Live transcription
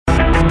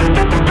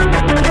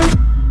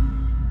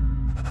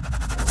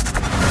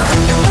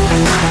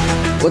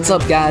What's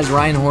up, guys?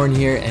 Ryan Horn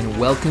here, and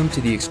welcome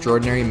to the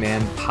Extraordinary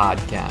Man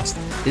Podcast.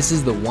 This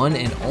is the one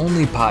and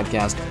only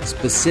podcast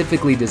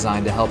specifically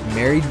designed to help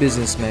married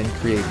businessmen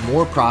create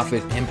more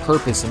profit and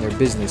purpose in their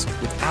business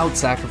without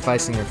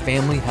sacrificing their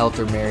family, health,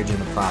 or marriage in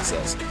the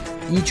process.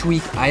 Each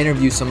week, I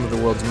interview some of the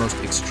world's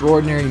most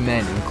extraordinary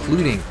men,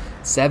 including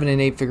 7- and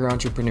 8-figure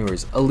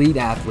entrepreneurs, elite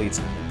athletes,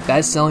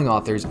 best-selling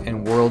authors,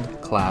 and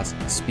world-class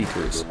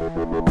speakers.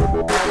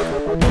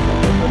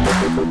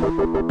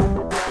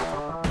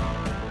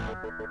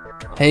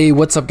 Hey,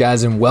 what's up,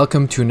 guys, and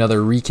welcome to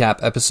another recap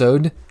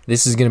episode.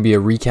 This is going to be a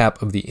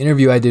recap of the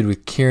interview I did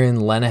with Kieran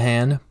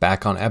Lenihan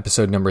back on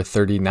episode number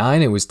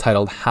 39. It was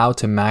titled How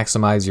to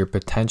Maximize Your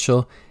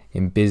Potential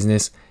in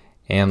Business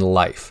and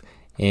Life.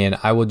 And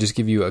I will just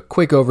give you a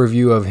quick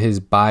overview of his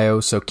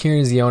bio. So Kieran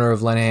is the owner of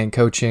Lenihan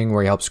Coaching,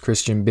 where he helps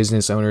Christian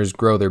business owners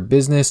grow their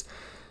business,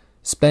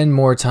 spend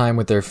more time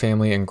with their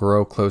family, and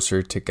grow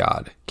closer to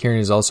God. Kieran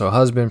is also a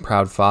husband,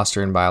 proud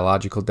foster and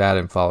biological dad,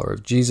 and follower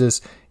of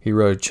Jesus. He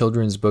wrote a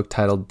children's book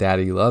titled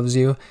Daddy Loves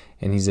You,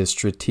 and he's a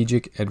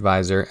strategic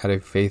advisor at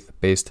a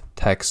faith-based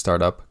tech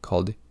startup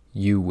called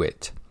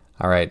YouWit.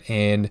 All right,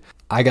 and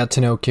I got to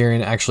know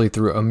Kieran actually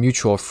through a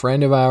mutual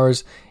friend of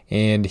ours,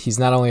 and he's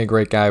not only a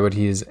great guy, but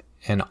he is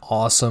an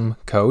awesome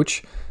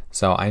coach.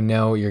 So I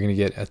know you're going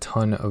to get a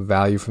ton of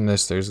value from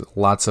this. There's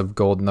lots of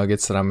gold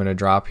nuggets that I'm going to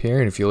drop here,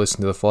 and if you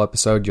listen to the full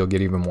episode, you'll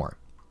get even more.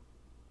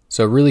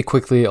 So really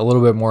quickly, a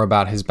little bit more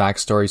about his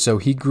backstory. So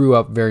he grew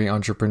up very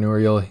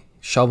entrepreneurial,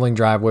 shoveling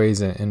driveways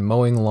and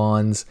mowing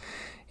lawns,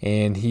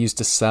 and he used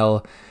to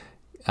sell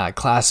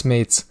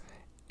classmates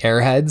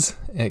Airheads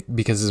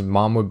because his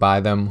mom would buy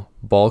them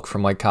bulk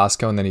from like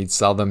Costco, and then he'd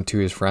sell them to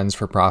his friends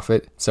for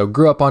profit. So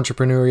grew up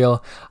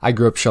entrepreneurial. I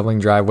grew up shoveling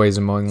driveways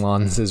and mowing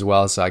lawns as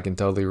well, so I can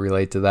totally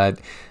relate to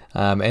that.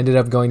 Ended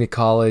up going to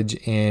college,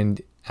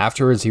 and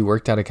afterwards he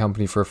worked at a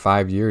company for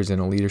 5 years in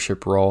a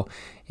leadership role,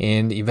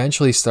 and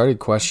eventually started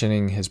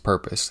questioning his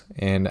purpose.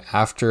 And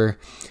after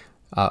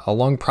a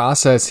long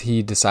process,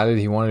 he decided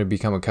he wanted to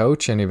become a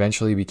coach, and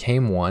eventually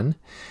became one.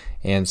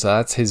 And so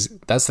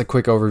that's the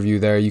quick overview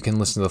there. You can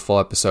listen to the full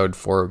episode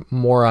for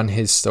more on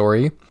his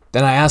story.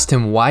 Then I asked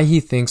him why he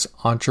thinks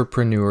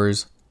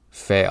entrepreneurs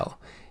fail.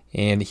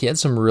 And he had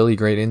some really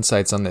great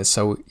insights on this.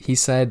 So he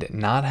said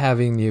not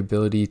having the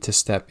ability to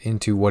step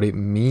into what it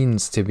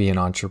means to be an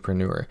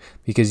entrepreneur,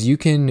 because you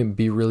can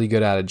be really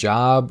good at a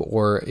job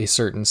or a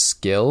certain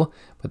skill,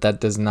 but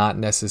that does not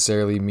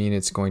necessarily mean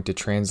it's going to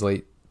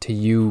translate to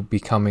you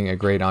becoming a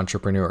great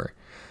entrepreneur.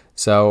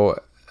 So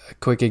a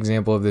quick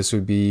example of this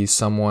would be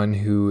someone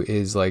who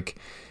is like,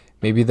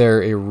 maybe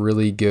they're a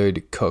really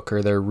good cook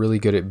or they're really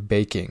good at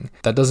baking.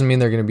 That doesn't mean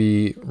they're going to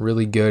be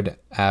really good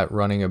at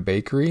running a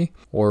bakery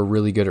or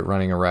really good at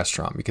running a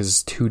restaurant, because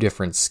it's two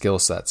different skill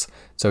sets.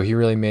 So he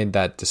really made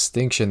that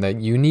distinction that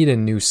you need a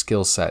new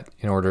skill set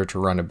in order to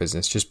run a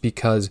business. Just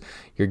because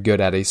you're good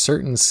at a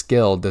certain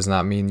skill does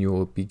not mean you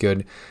will be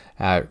good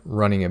at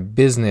running a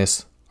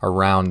business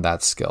around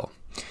that skill.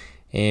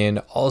 And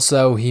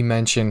also he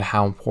mentioned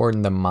how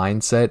important the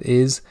mindset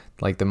is.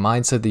 Like the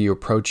mindset that you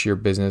approach your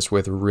business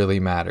with really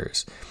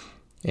matters.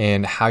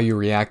 And how you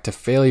react to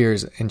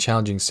failures and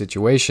challenging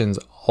situations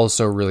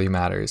also really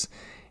matters.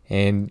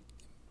 And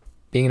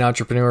being an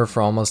entrepreneur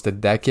for almost a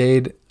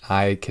decade,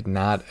 I could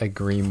not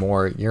agree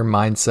more. Your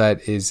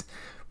mindset is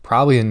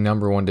probably the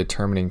number one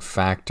determining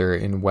factor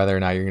in whether or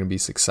not you're going to be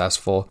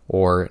successful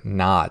or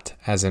not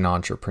as an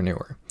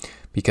entrepreneur.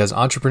 Because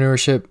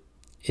entrepreneurship,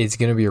 it's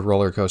going to be a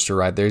roller coaster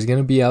ride. There's going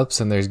to be ups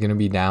and there's going to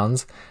be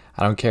downs.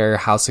 I don't care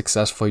how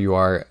successful you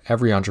are.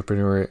 Every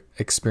entrepreneur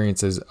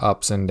experiences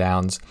ups and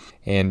downs,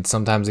 and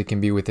sometimes it can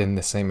be within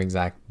the same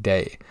exact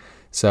day.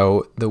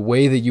 So the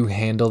way that you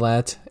handle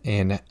that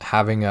and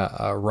having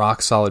a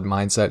rock solid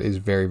mindset is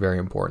very, very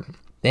important.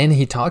 Then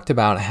he talked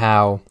about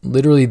how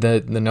literally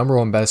the number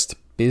one best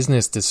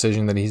business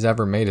decision that he's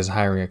ever made is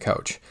hiring a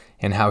coach,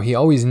 and how he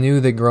always knew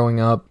that growing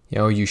up,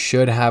 you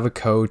should have a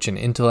coach, and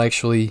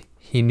intellectually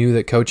he knew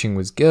that coaching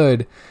was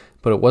good,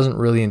 but it wasn't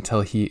really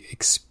until he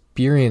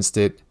experienced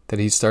it that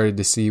he started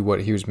to see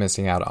what he was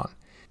missing out on.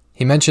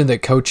 He mentioned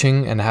that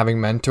coaching and having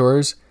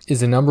mentors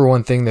is the number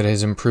one thing that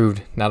has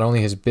improved not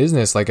only his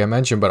business, like I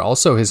mentioned, but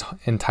also his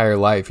entire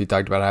life. He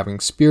talked about having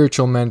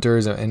spiritual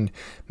mentors and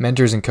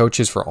mentors and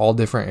coaches for all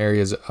different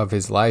areas of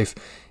his life.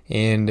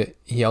 And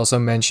he also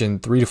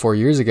mentioned 3 to 4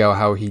 years ago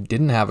how he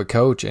didn't have a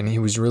coach and he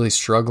was really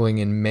struggling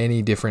in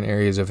many different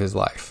areas of his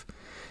life.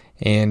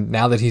 And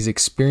now that he's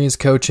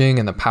experienced coaching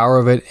and the power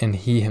of it, and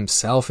he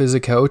himself is a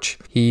coach,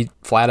 he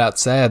flat out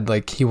said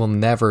like he will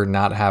never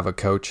not have a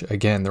coach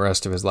again the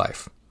rest of his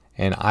life.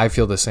 And I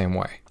feel the same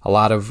way. A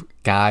lot of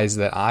guys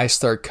that I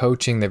start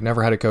coaching, they've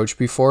never had a coach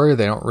before.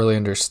 They don't really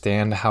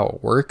understand how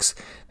it works.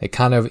 They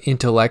kind of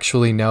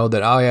intellectually know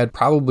that, oh yeah, it'd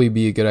probably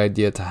be a good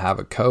idea to have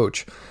a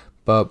coach.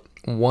 But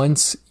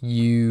once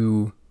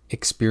you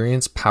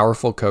experience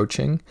powerful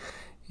coaching,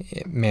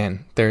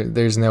 man,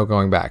 there's no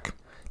going back.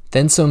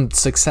 Then some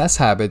success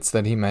habits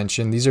that he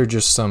mentioned. These are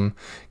just some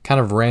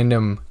kind of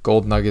random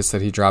gold nuggets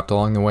that he dropped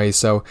along the way.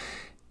 So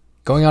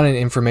going on an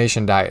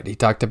information diet. He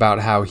talked about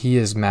how he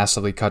has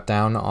massively cut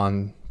down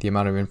on the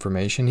amount of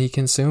information he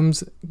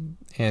consumes,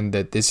 and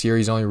that this year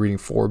he's only reading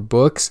 4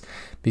 books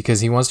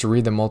because he wants to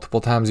read them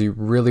multiple times. He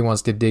really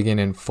wants to dig in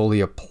and fully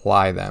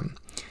apply them.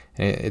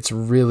 And it's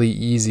really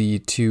easy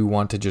to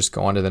want to just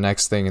go on to the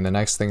next thing and the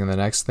next thing and the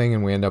next thing,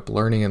 and we end up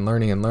learning and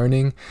learning and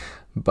learning,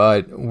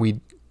 but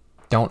we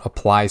don't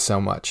apply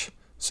so much.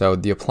 So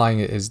the applying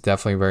it is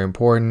definitely very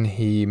important.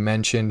 He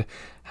mentioned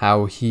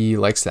how he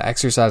likes to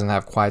exercise and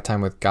have quiet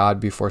time with God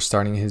before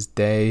starting his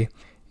day.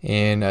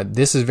 And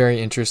this is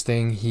very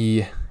interesting.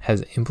 He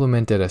has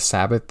implemented a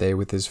Sabbath day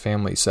with his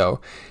family. So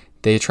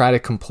they try to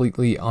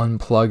completely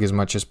unplug as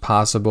much as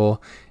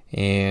possible,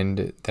 and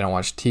they don't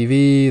watch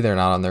TV. They're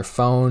not on their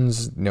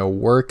phones, no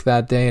work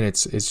that day. And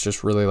it's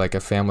just really like a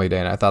family day.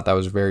 And I thought that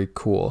was very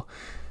cool.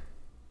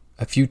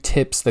 A few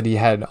tips that he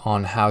had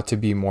on how to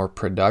be more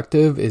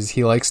productive is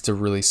he likes to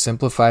really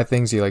simplify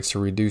things. He likes to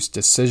reduce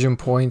decision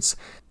points.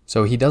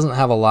 So he doesn't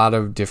have a lot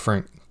of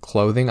different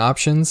clothing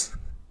options.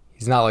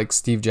 He's not like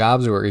Steve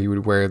Jobs where he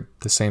would wear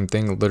the same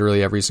thing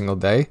literally every single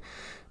day.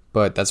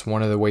 But that's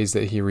one of the ways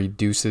that he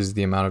reduces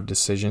the amount of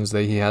decisions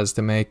that he has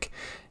to make.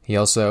 He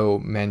also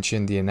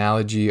mentioned the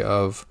analogy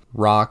of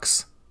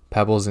rocks,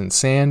 pebbles, and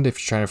sand. If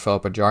you're trying to fill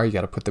up a jar, you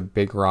got to put the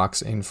big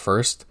rocks in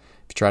first.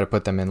 If you try to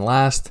put them in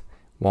last,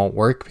 won't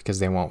work because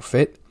they won't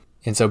fit.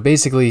 And so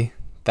basically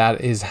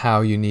that is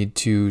how you need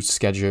to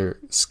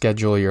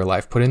schedule your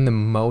life. Put in the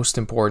most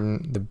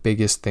important, the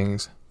biggest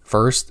things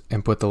first,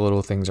 and put the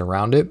little things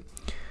around it.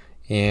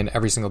 And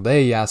every single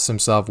day he asks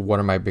himself, what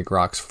are my big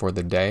rocks for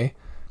the day?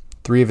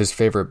 3 of his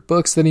favorite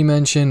books that he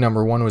mentioned.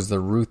 Number 1 was The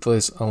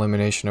Ruthless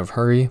Elimination of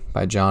Hurry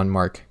by John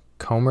Mark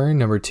Comer.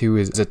 Number 2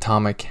 is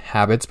Atomic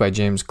Habits by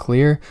James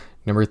Clear.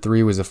 Number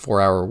 3 was A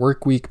 4-Hour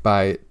Workweek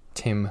by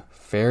Tim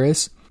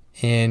Ferriss.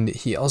 And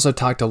he also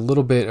talked a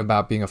little bit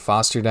about being a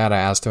foster dad. I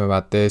asked him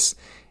about this,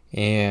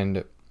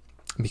 and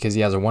because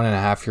he has a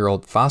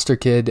 1.5-year-old foster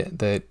kid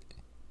that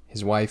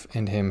his wife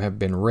and him have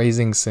been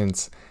raising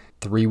since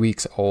 3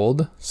 weeks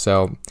old.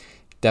 So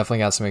definitely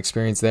got some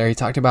experience there. He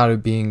talked about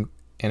it being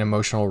an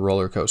emotional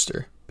roller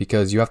coaster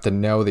because you have to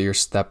know that you're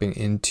stepping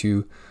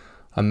into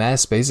a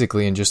mess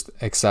basically and just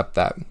accept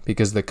that,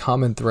 because the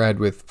common thread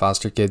with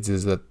foster kids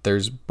is that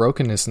there's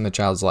brokenness in the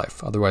child's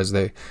life. Otherwise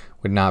they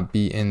would not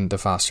be in the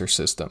foster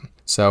system.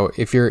 So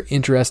if you're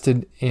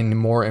interested in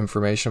more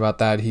information about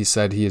that, he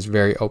said he is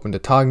very open to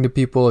talking to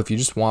people. If you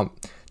just want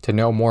to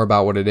know more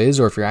about what it is,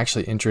 or if you're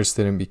actually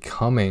interested in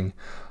becoming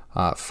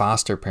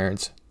foster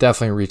parents,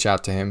 definitely reach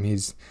out to him.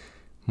 He's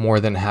more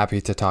than happy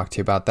to talk to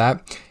you about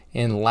that.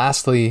 And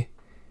lastly,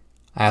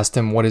 I asked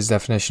him what his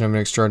definition of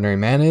an extraordinary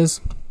man is.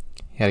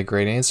 He had a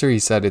great answer. He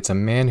said it's a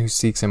man who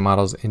seeks and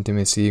models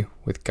intimacy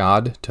with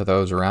God to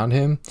those around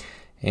him.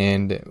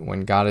 And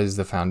when God is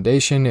the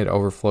foundation, it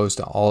overflows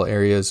to all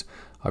areas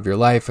of your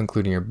life,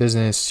 including your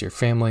business, your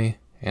family,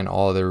 and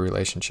all other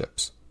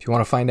relationships. If you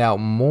want to find out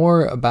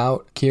more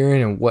about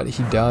Kieran and what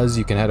he does,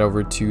 you can head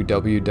over to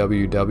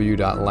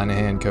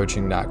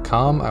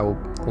www.lenahancoaching.com. I will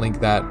link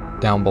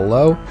that down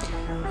below.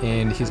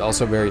 And he's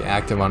also very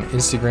active on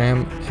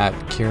Instagram at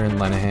Kieran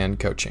Lenahan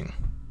Coaching.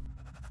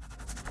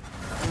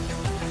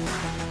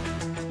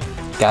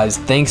 Guys,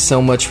 thanks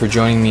so much for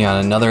joining me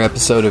on another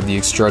episode of the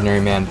Extraordinary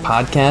Man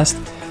podcast.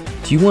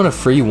 Do you want a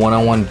free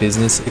one-on-one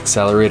business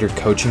accelerator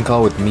coaching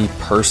call with me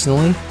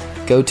personally?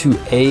 Go to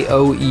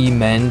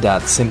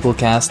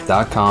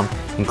aoemen.simplecast.com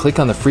and click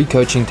on the free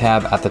coaching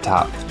tab at the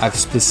top. I've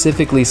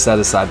specifically set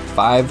aside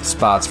 5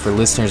 spots for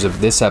listeners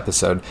of this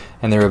episode,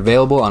 and they're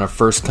available on a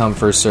first-come,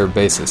 first-served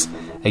basis.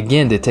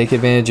 Again, to take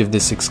advantage of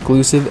this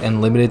exclusive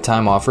and limited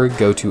time offer,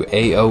 go to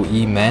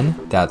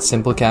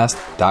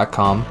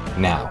aoemen.simplecast.com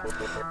now.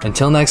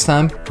 Until next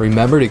time,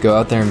 remember to go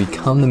out there and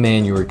become the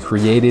man you were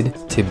created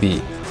to be.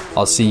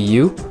 I'll see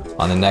you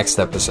on the next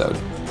episode.